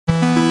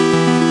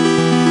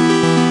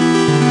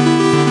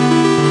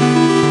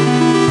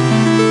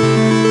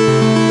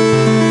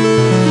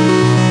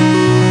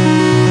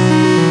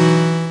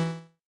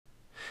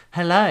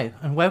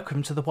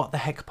welcome to the What the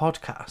Heck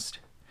podcast,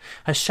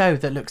 a show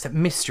that looks at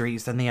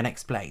mysteries and the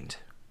unexplained.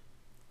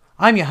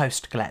 I'm your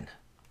host, Glenn.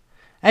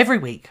 Every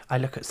week I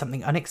look at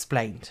something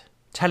unexplained,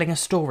 telling a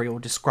story or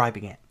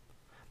describing it,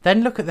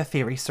 then look at the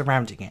theories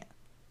surrounding it.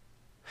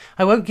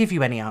 I won't give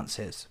you any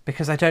answers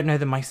because I don't know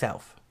them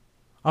myself.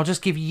 I'll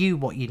just give you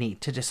what you need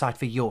to decide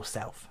for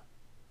yourself.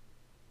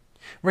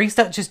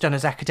 Research is done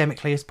as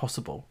academically as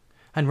possible,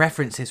 and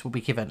references will be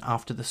given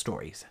after the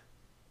stories.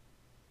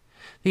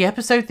 The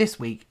episode this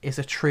week is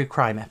a true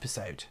crime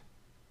episode.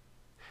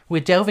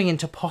 We're delving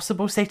into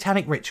possible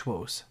satanic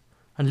rituals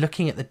and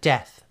looking at the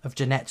death of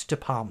Jeanette De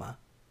Palma.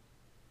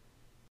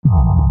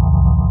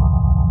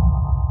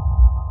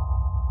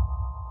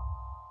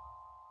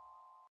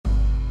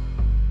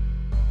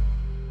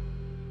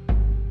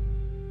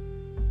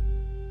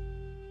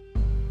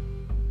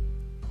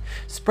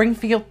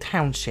 Springfield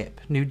Township,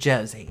 New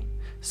Jersey,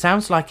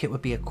 sounds like it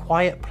would be a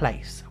quiet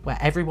place where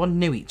everyone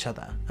knew each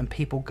other and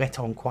people get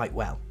on quite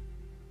well.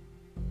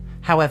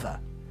 However,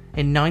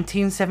 in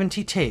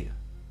 1972,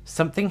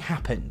 something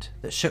happened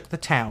that shook the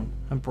town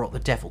and brought the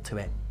devil to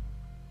it.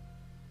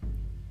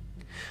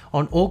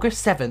 On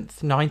August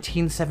 7th,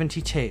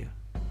 1972,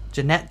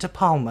 Jeanette De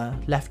Palma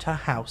left her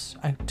house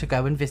to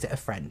go and visit a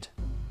friend.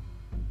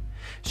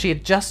 She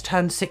had just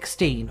turned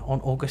 16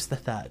 on August the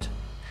 3rd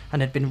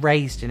and had been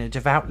raised in a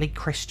devoutly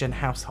Christian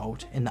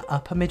household in the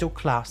upper middle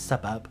class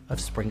suburb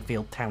of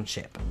Springfield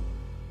Township.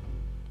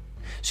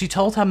 She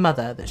told her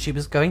mother that she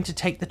was going to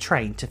take the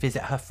train to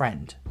visit her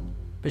friend,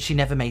 but she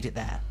never made it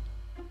there.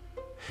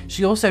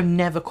 She also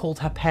never called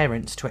her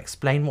parents to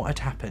explain what had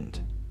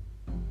happened.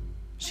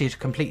 She had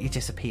completely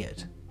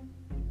disappeared.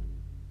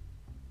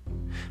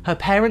 Her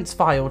parents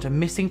filed a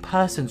missing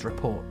persons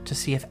report to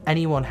see if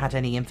anyone had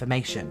any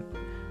information,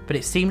 but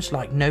it seemed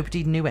like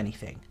nobody knew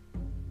anything.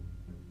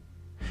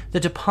 The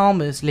De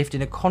Palmas lived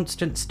in a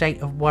constant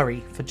state of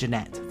worry for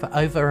Jeanette for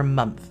over a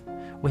month,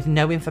 with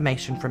no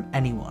information from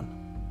anyone.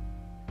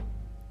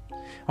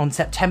 On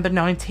September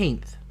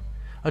 19th,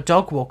 a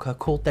dog walker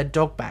called their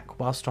dog back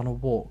whilst on a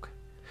walk,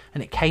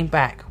 and it came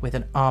back with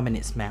an arm in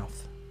its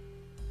mouth.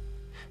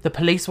 The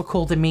police were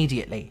called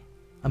immediately,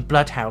 and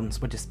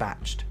bloodhounds were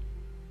dispatched.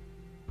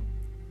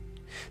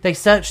 They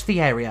searched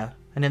the area,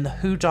 and in the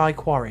Hudai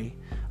Quarry,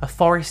 a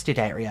forested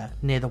area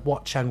near the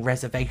Watchung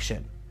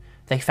Reservation,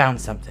 they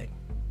found something.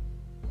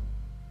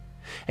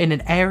 In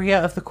an area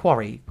of the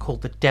quarry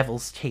called the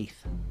Devil's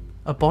Teeth,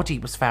 a body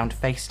was found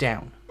face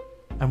down,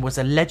 and was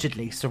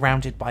allegedly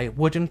surrounded by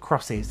wooden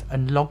crosses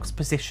and logs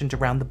positioned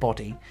around the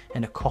body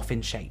in a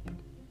coffin shape.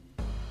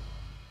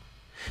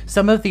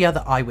 Some of the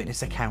other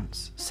eyewitness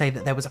accounts say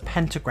that there was a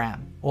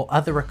pentagram or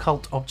other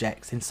occult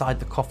objects inside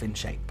the coffin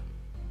shape.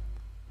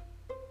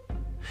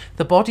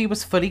 The body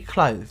was fully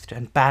clothed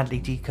and badly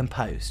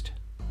decomposed,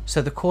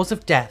 so the cause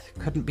of death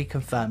couldn't be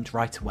confirmed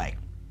right away.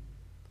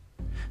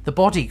 The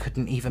body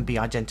couldn't even be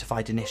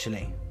identified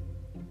initially.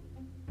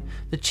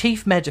 The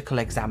chief medical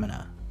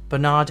examiner,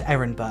 Bernard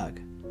Ehrenberg,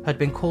 had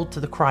been called to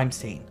the crime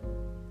scene.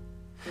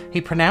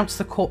 He pronounced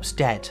the corpse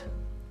dead,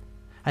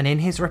 and in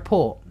his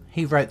report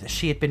he wrote that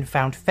she had been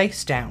found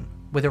face down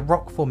with a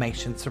rock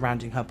formation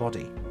surrounding her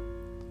body.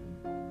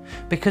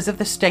 Because of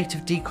the state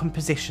of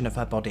decomposition of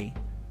her body,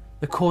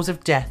 the cause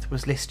of death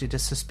was listed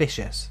as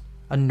suspicious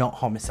and not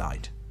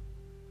homicide.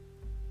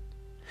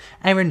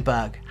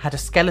 Ehrenberg had a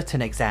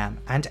skeleton exam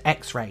and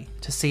X-ray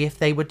to see if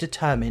they would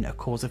determine a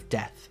cause of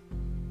death.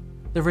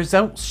 The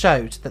results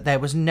showed that there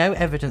was no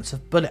evidence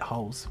of bullet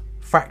holes,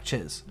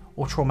 fractures,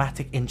 or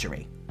traumatic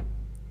injury.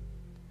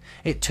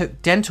 It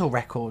took dental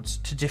records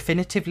to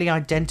definitively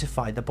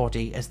identify the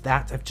body as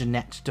that of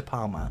Jeanette De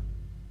Palma.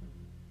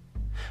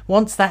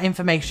 Once that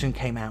information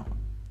came out,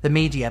 the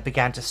media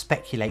began to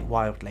speculate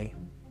wildly.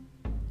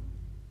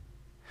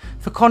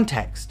 For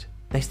context,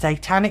 the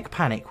Satanic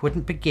panic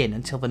wouldn't begin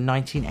until the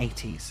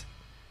 1980s,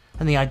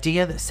 and the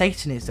idea that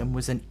Satanism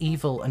was an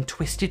evil and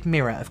twisted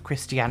mirror of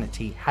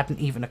Christianity hadn't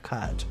even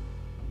occurred.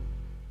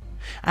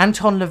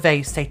 Anton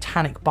LaVey's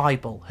Satanic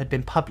Bible had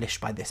been published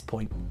by this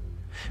point.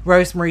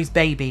 Rosemary's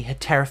Baby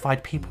had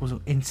terrified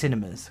people in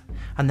cinemas,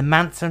 and the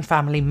Manson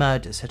family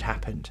murders had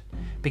happened,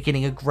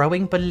 beginning a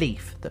growing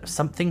belief that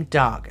something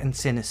dark and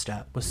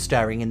sinister was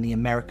stirring in the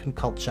American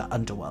culture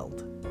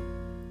underworld.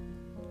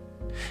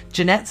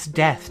 Jeanette's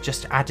death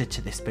just added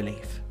to this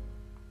belief.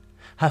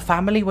 Her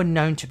family were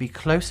known to be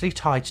closely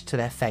tied to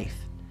their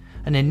faith,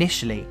 and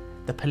initially,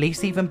 the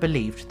police even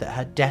believed that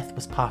her death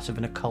was part of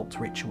an occult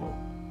ritual.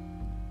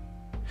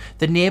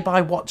 The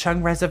nearby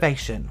Watchung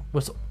Reservation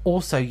was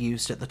also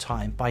used at the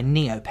time by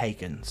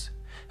neo-pagans,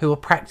 who were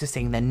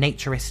practicing their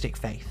naturistic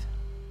faith.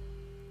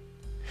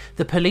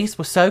 The police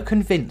were so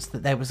convinced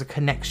that there was a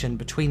connection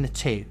between the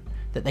two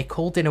that they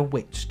called in a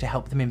witch to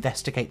help them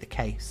investigate the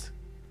case.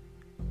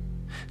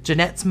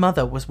 Jeanette's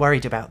mother was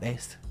worried about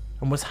this,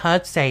 and was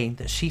heard saying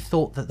that she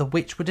thought that the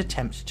witch would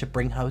attempt to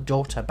bring her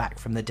daughter back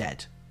from the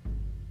dead.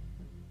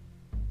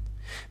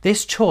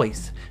 This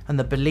choice, and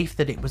the belief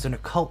that it was an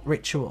occult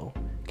ritual,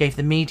 gave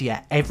the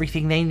media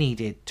everything they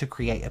needed to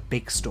create a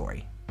big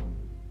story.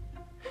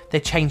 They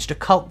changed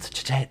occult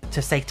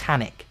to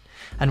satanic,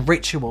 and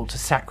ritual to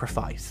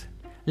sacrifice,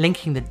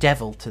 linking the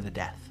devil to the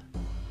death.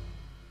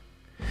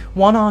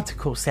 One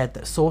article said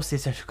that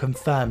sources had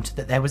confirmed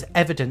that there was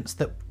evidence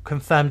that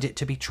confirmed it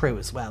to be true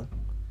as well.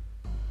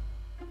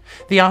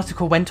 The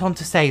article went on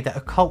to say that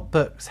occult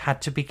books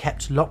had to be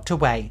kept locked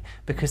away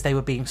because they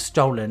were being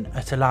stolen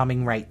at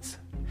alarming rates,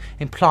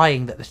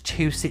 implying that the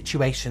two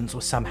situations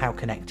were somehow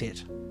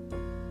connected.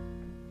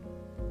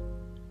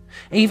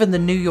 Even the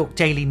New York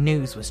Daily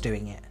News was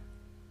doing it.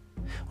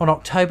 On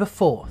October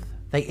 4th,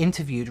 they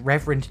interviewed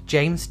Reverend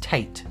James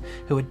Tate,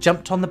 who had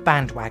jumped on the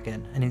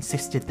bandwagon and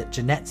insisted that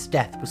Jeanette's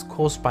death was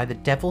caused by the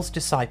devil's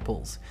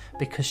disciples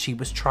because she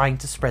was trying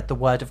to spread the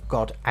word of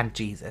God and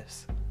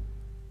Jesus.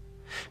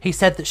 He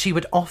said that she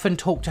would often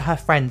talk to her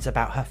friends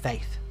about her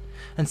faith,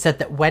 and said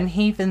that when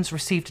heathens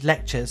received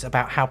lectures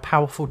about how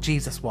powerful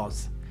Jesus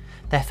was,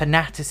 their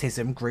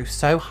fanaticism grew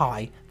so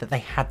high that they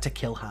had to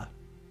kill her.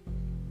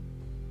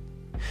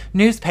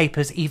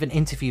 Newspapers even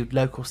interviewed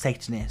local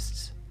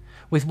Satanists,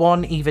 with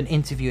one even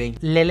interviewing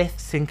Lilith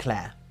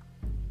Sinclair.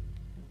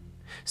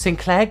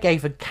 Sinclair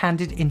gave a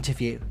candid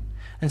interview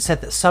and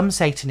said that some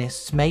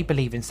Satanists may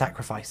believe in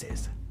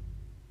sacrifices.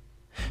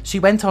 She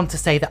went on to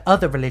say that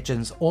other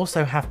religions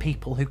also have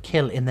people who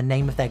kill in the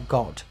name of their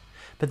god,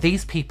 but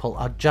these people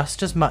are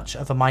just as much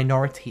of a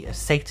minority as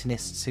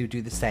Satanists who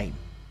do the same.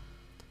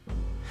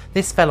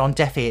 This fell on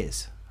deaf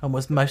ears and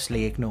was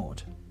mostly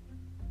ignored.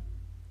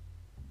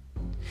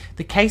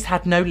 The case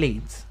had no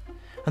leads,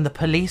 and the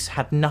police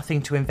had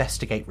nothing to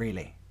investigate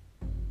really.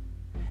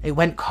 It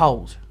went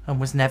cold and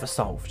was never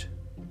solved.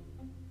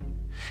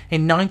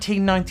 In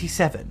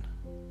 1997,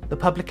 the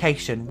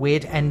publication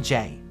Weird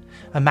NJ,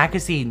 a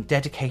magazine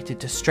dedicated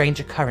to strange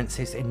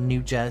occurrences in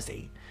New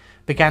Jersey,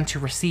 began to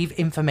receive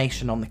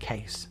information on the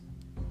case.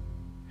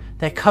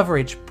 Their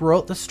coverage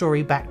brought the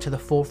story back to the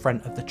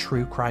forefront of the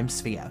true crime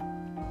sphere.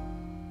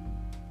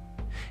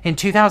 In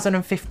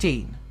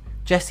 2015,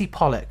 Jesse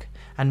Pollock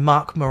and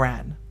Mark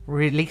Moran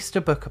released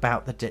a book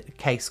about the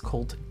case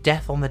called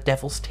Death on the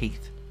Devil's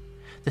Teeth,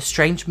 the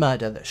strange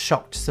murder that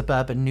shocked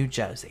suburban New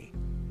Jersey.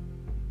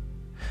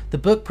 The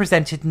book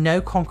presented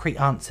no concrete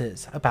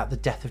answers about the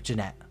death of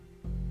Jeanette.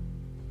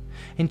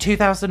 In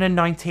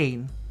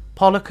 2019,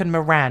 Pollock and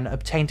Moran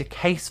obtained a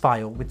case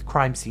file with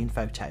crime scene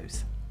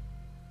photos.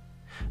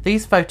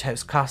 These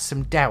photos cast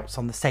some doubts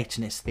on the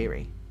Satanist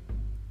theory.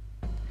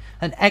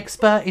 An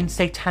expert in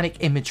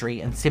satanic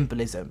imagery and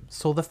symbolism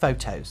saw the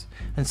photos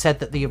and said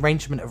that the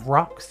arrangement of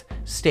rocks,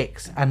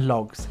 sticks and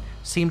logs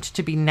seemed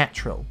to be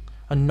natural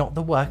and not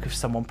the work of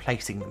someone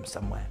placing them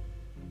somewhere.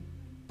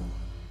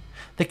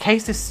 The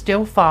case is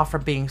still far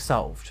from being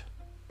solved,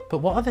 but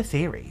what are the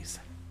theories?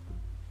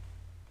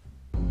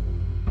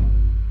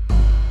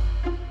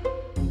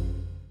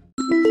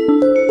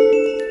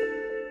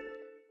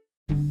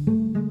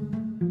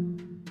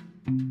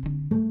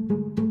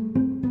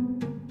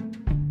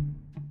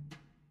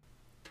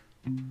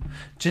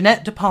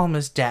 Jeanette De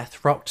Palma's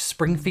death rocked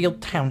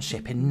Springfield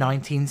Township in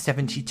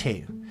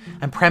 1972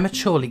 and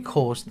prematurely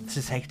caused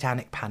the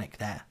satanic panic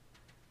there.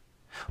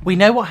 We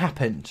know what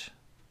happened,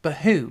 but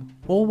who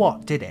or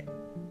what did it?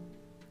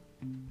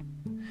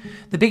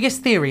 The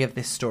biggest theory of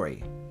this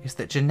story is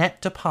that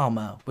Jeanette De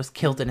Palma was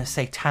killed in a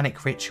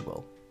satanic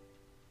ritual.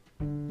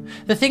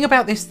 The thing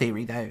about this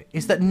theory, though,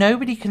 is that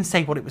nobody can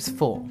say what it was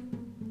for.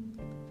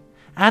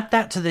 Add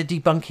that to the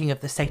debunking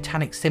of the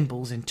satanic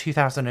symbols in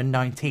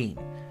 2019,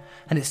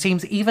 and it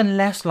seems even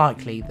less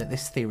likely that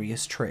this theory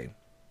is true.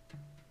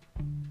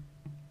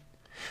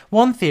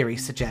 One theory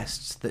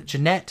suggests that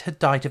Jeanette had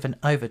died of an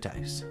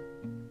overdose.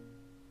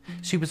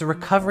 She was a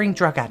recovering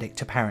drug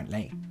addict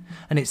apparently,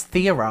 and it's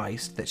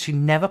theorised that she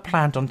never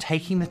planned on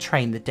taking the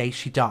train the day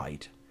she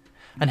died,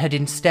 and had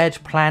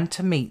instead planned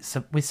to meet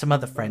with some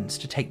other friends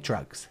to take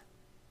drugs.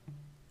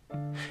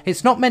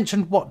 It's not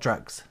mentioned what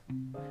drugs,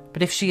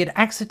 but if she had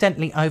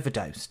accidentally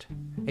overdosed,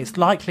 it's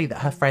likely that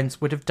her friends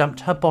would have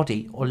dumped her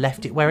body or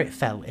left it where it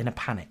fell in a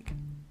panic.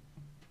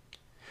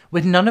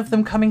 With none of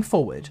them coming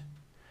forward,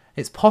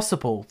 it's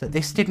possible that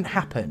this didn't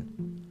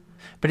happen,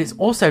 but it's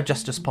also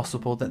just as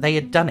possible that they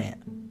had done it,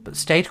 but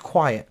stayed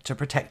quiet to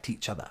protect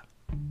each other.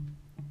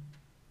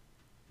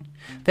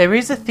 There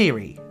is a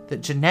theory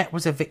that Jeanette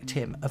was a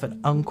victim of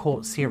an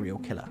uncaught serial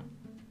killer.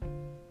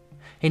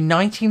 In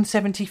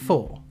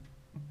 1974,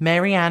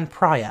 Mary Ann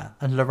Pryor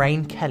and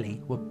Lorraine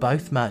Kelly were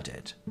both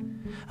murdered,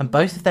 and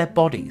both of their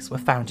bodies were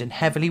found in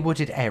heavily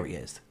wooded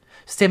areas,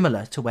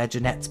 similar to where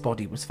Jeanette's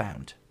body was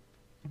found.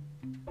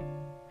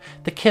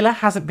 The killer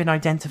hasn't been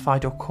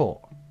identified or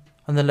caught,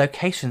 and the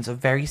locations are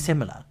very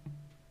similar.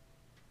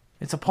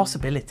 It's a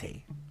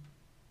possibility.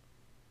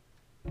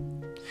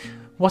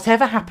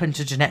 Whatever happened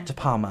to Jeanette De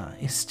Palma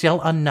is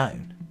still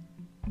unknown.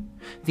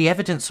 The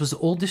evidence was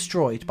all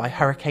destroyed by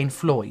Hurricane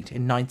Floyd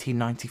in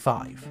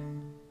 1995.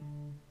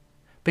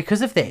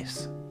 Because of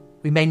this,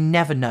 we may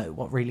never know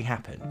what really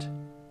happened.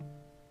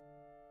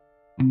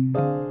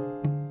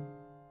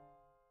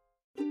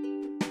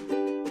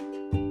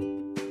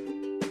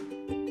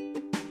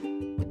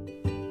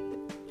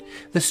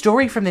 The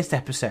story from this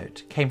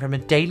episode came from a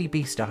Daily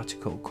Beast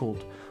article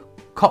called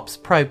Cops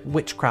probe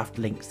witchcraft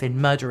links in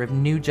murder of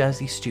New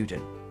Jersey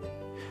student,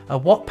 a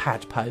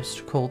Wattpad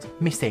post called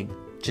Missing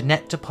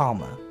Jeanette De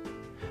Palma,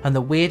 and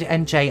the Weird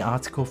NJ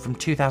article from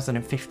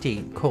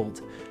 2015 called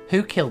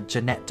Who Killed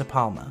Jeanette De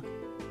Palma?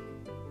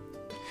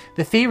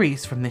 The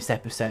theories from this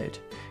episode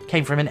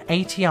came from an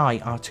ATI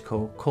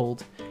article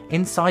called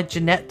Inside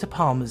Jeanette De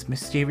Palma's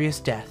Mysterious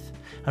Death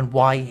and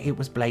Why It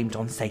Was Blamed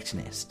on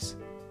Satanists.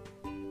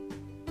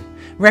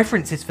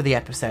 References for the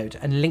episode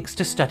and links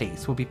to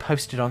studies will be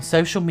posted on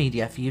social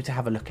media for you to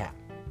have a look at.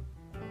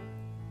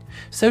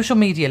 Social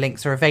media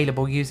links are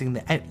available using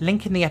the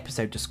link in the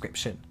episode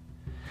description.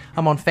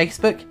 I'm on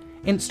Facebook,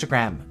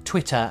 Instagram,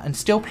 Twitter, and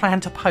still plan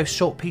to post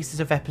short pieces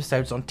of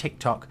episodes on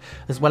TikTok,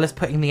 as well as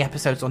putting the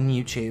episodes on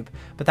YouTube,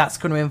 but that's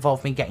going to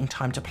involve me getting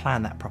time to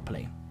plan that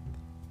properly.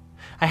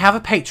 I have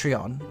a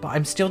Patreon, but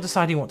I'm still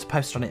deciding what to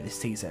post on it this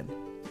season.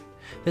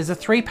 There's a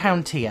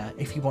 £3 tier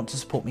if you want to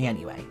support me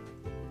anyway.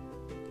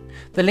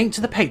 The link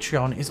to the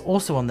Patreon is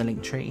also on the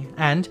Linktree,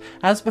 and,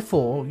 as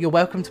before, you're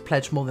welcome to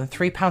pledge more than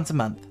 £3 a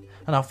month,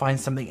 and I'll find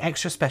something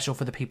extra special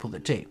for the people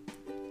that do.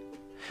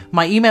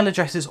 My email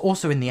address is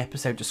also in the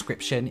episode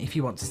description if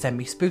you want to send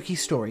me spooky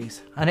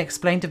stories,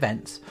 unexplained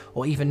events,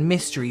 or even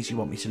mysteries you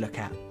want me to look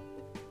at.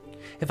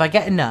 If I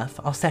get enough,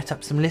 I'll set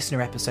up some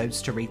listener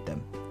episodes to read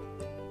them.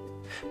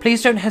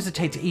 Please don't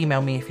hesitate to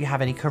email me if you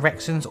have any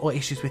corrections or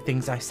issues with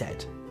things I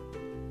said.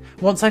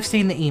 Once I've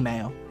seen the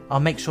email,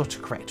 I'll make sure to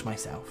correct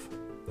myself.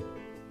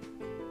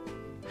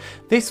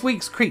 This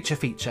week's creature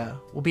feature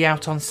will be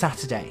out on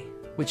Saturday,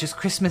 which is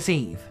Christmas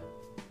Eve,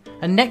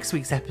 and next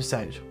week's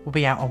episode will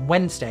be out on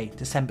Wednesday,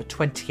 December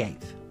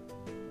 28th.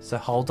 So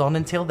hold on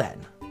until then.